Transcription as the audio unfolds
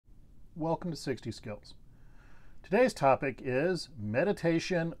Welcome to 60 Skills. Today's topic is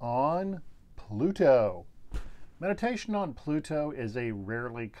meditation on Pluto. Meditation on Pluto is a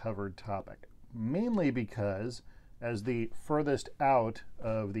rarely covered topic, mainly because as the furthest out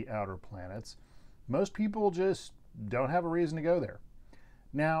of the outer planets, most people just don't have a reason to go there.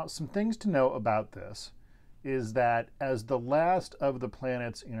 Now, some things to know about this is that as the last of the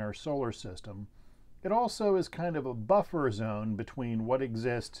planets in our solar system, it also is kind of a buffer zone between what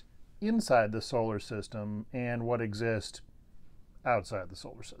exists inside the solar system and what exists outside the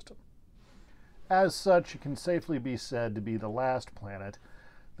solar system. As such, it can safely be said to be the last planet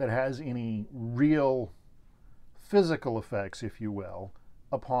that has any real physical effects, if you will,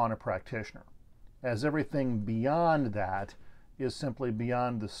 upon a practitioner, as everything beyond that is simply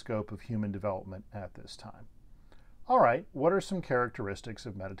beyond the scope of human development at this time. All right, what are some characteristics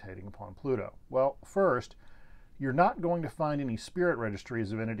of meditating upon Pluto? Well, first, you're not going to find any spirit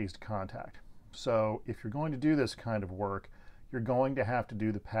registries of entities to contact. So if you're going to do this kind of work, you're going to have to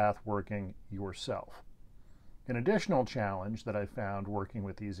do the path working yourself. An additional challenge that I found working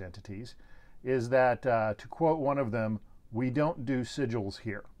with these entities is that, to quote one of them, "We don't do sigils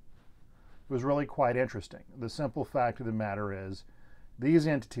here." It was really quite interesting. The simple fact of the matter is, these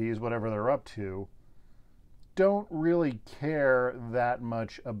entities, whatever they're up to, don't really care that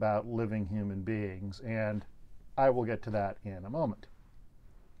much about living human beings, and I will get to that in a moment.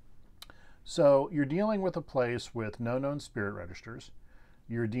 So you're dealing with a place with no known spirit registers.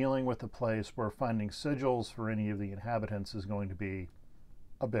 You're dealing with a place where finding sigils for any of the inhabitants is going to be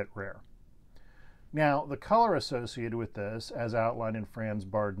a bit rare. Now, the color associated with this, as outlined in Franz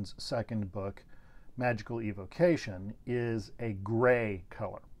Barden's second book, Magical Evocation, is a gray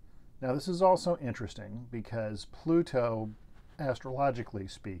color. Now, this is also interesting because Pluto, astrologically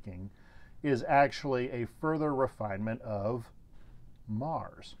speaking, is actually a further refinement of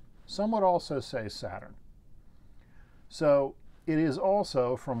Mars. Some would also say Saturn. So it is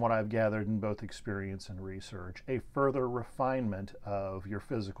also, from what I've gathered in both experience and research, a further refinement of your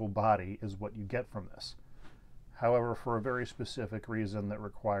physical body is what you get from this. However, for a very specific reason that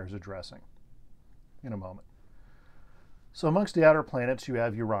requires addressing in a moment. So amongst the outer planets, you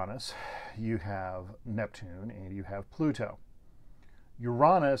have Uranus, you have Neptune, and you have Pluto.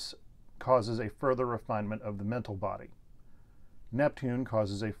 Uranus causes a further refinement of the mental body. Neptune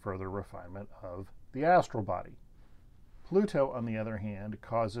causes a further refinement of the astral body. Pluto, on the other hand,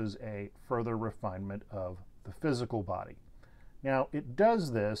 causes a further refinement of the physical body. Now, it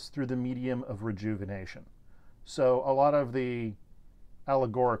does this through the medium of rejuvenation. So a lot of the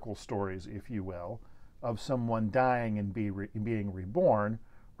allegorical stories, if you will, of someone dying and being reborn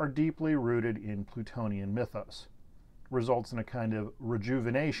are deeply rooted in Plutonian mythos. Results in a kind of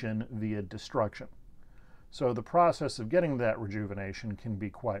rejuvenation via destruction. So the process of getting that rejuvenation can be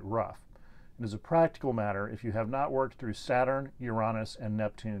quite rough. And as a practical matter, if you have not worked through Saturn, Uranus, and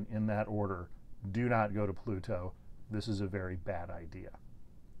Neptune in that order, do not go to Pluto. This is a very bad idea.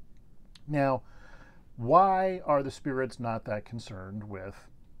 Now, why are the spirits not that concerned with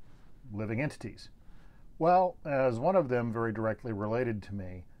living entities? Well, as one of them very directly related to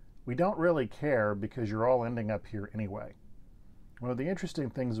me, we don't really care because you're all ending up here anyway. One of the interesting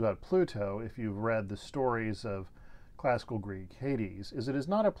things about Pluto, if you've read the stories of classical Greek Hades, is it is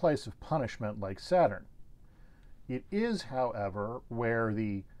not a place of punishment like Saturn. It is, however, where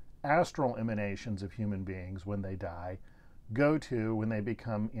the astral emanations of human beings, when they die, go to when they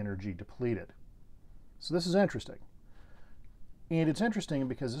become energy depleted. So this is interesting. And it's interesting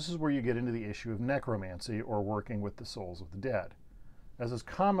because this is where you get into the issue of necromancy, or working with the souls of the dead. As is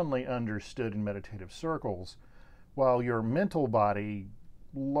commonly understood in meditative circles, while your mental body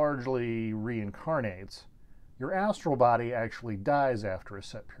largely reincarnates, your astral body actually dies after a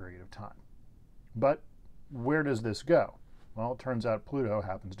set period of time. But where does this go? Well, it turns out Pluto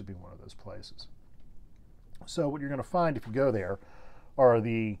happens to be one of those places. So what you're going to find if you go there are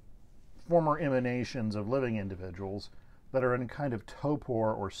the former emanations of living individuals that are in a kind of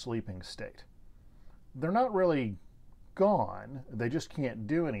torpor or sleeping state. They're not really gone, they just can't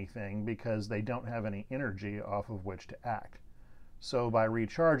do anything because they don't have any energy off of which to act. So by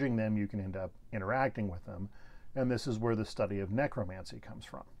recharging them, you can end up interacting with them, and this is where the study of necromancy comes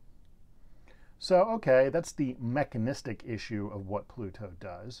from. So, okay, that's the mechanistic issue of what Pluto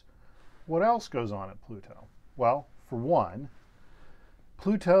does. What else goes on at Pluto? Well, for one,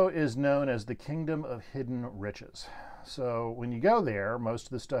 Pluto is known as the kingdom of hidden riches. So when you go there, most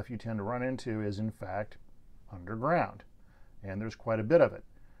of the stuff you tend to run into is in fact underground, and there's quite a bit of it.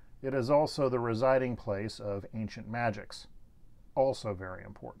 It is also the residing place of ancient magics, also very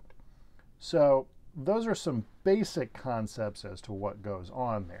important. So those are some basic concepts as to what goes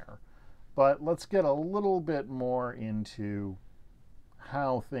on there. but let's get a little bit more into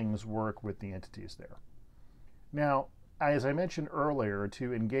how things work with the entities there. Now, as I mentioned earlier,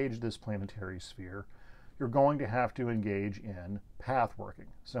 to engage this planetary sphere, you're going to have to engage in path working.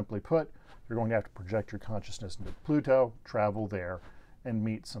 Simply put, you're going to have to project your consciousness into Pluto, travel there, and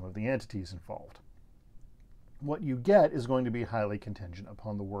meet some of the entities involved. What you get is going to be highly contingent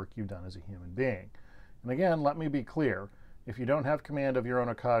upon the work you've done as a human being. And again, let me be clear. If you don't have command of your own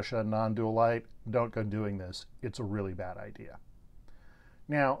Akasha, non-dual light, don't go doing this. It's a really bad idea.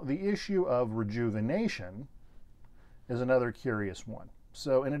 Now, the issue of rejuvenation is another curious one.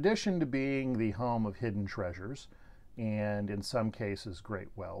 So in addition to being the home of hidden treasures, and in some cases great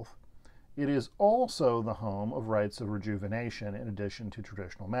wealth, it is also the home of rites of rejuvenation in addition to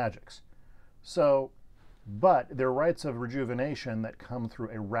traditional magics. But they're rites of rejuvenation that come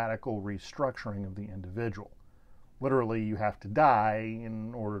through a radical restructuring of the individual. Literally, you have to die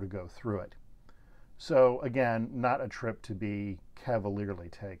in order to go through it. So again, not a trip to be cavalierly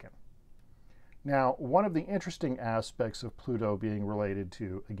taken. Now, one of the interesting aspects of Pluto being related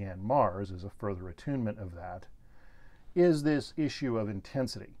to, again, Mars, as a further attunement of that, is this issue of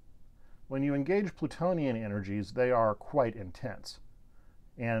intensity. When you engage Plutonian energies, they are quite intense.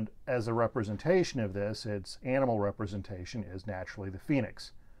 And as a representation of this, its animal representation is naturally the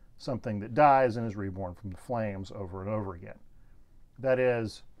phoenix, something that dies and is reborn from the flames over and over again. That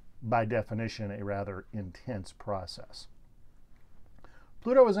is, by definition, a rather intense process.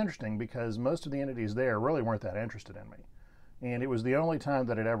 Pluto is interesting because most of the entities there really weren't that interested in me. And it was the only time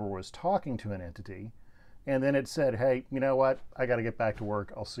that it ever was talking to an entity. And then it said, hey, you know what? I got to get back to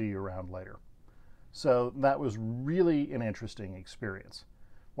work. I'll see you around later. So that was really an interesting experience.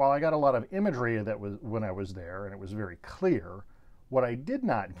 While I got a lot of imagery that was when I was there, and it was very clear, what I did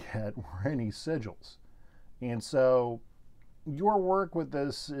not get were any sigils. And so your work with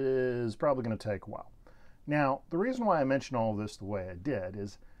this is probably going to take a while. Now, the reason why I mention all of this the way I did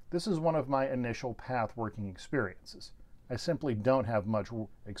is this is one of my initial path working experiences. I simply don't have much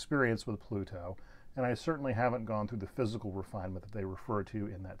experience with Pluto, and I certainly haven't gone through the physical refinement that they refer to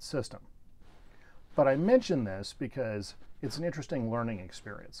in that system. But I mention this because it's an interesting learning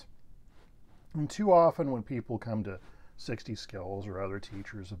experience. And too often when people come to 60Skills or other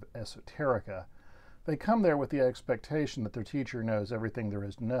teachers of esoterica, they come there with the expectation that their teacher knows everything there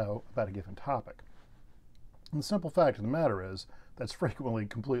is to know about a given topic. And the simple fact of the matter is that's frequently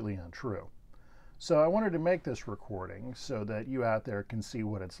completely untrue. So I wanted to make this recording so that you out there can see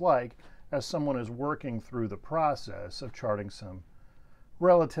what it's like as someone is working through the process of charting some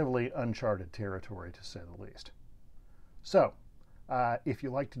relatively uncharted territory, to say the least. So, if you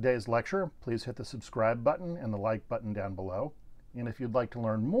liked today's lecture, please hit the subscribe button and the like button down below. And if you'd like to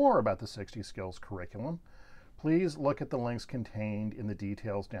learn more about the 60Skills curriculum, please look at the links contained in the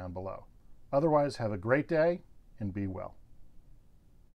details down below. Otherwise, have a great day and be well.